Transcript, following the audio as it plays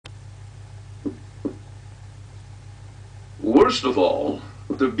Worst of all,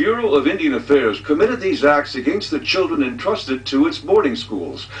 the Bureau of Indian Affairs committed these acts against the children entrusted to its boarding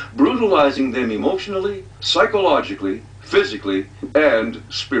schools, brutalizing them emotionally, psychologically, physically, and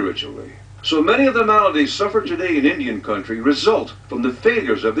spiritually. So many of the maladies suffered today in Indian country result from the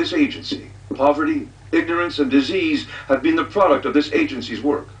failures of this agency. Poverty, ignorance, and disease have been the product of this agency's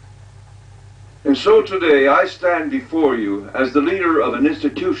work. And so today I stand before you as the leader of an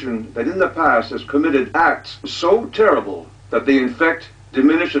institution that in the past has committed acts so terrible that they infect,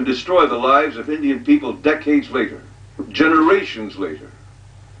 diminish, and destroy the lives of Indian people decades later, generations later.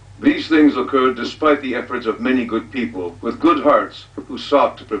 These things occurred despite the efforts of many good people with good hearts who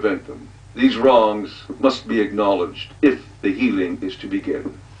sought to prevent them. These wrongs must be acknowledged if the healing is to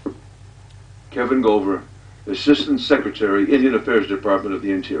begin. Kevin Gover, Assistant Secretary, Indian Affairs Department of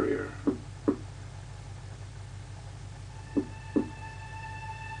the Interior.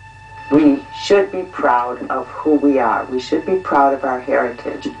 We should be proud of who we are. We should be proud of our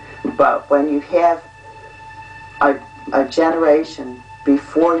heritage. But when you have a generation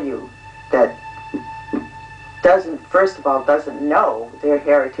before you that first of all, doesn't know their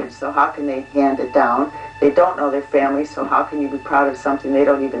heritage, so how can they hand it down? They don't know their family, so how can you be proud of something they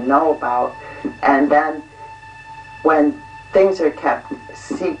don't even know about? And then when things are kept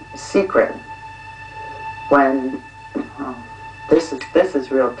secret, when this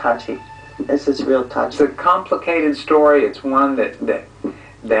is real touchy. This is real touchy. It's a complicated story. It's one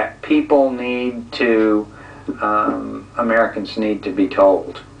that people need to, Americans need to be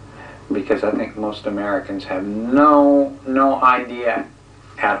told, because I think most Americans have no idea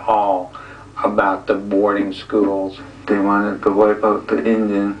at all about the boarding schools. They wanted to wipe out the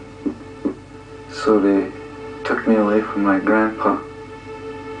Indian, so they took me away from my grandpa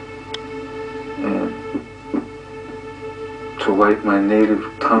and to wipe my native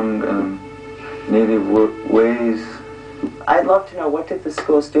tongue and native ways. I'd love to know, what did the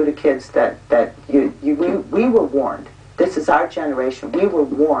schools do to kids that we were warned. This is our generation. We were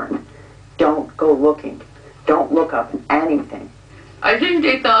warned. Don't go looking. Don't look up anything. I think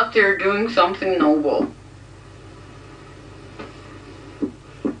they thought they were doing something noble.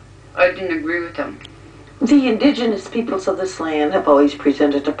 I didn't agree with them. The indigenous peoples of this land have always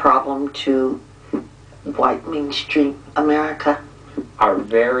presented a problem to white mainstream America. Our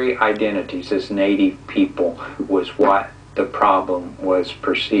very identities as Native people was what the problem was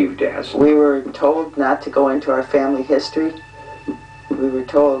perceived as. We were told not to go into our family history. We were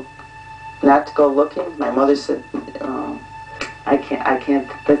told not to go looking. My mother said, I can't,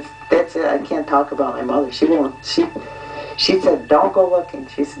 that's it, I can't talk about my mother. She won't, she said, don't go looking.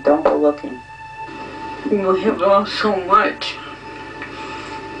 She said, don't go looking. We have lost so much.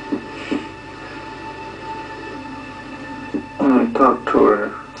 When I talk to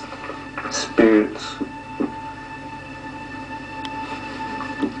our spirits,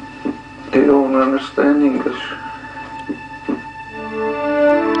 they don't understand English.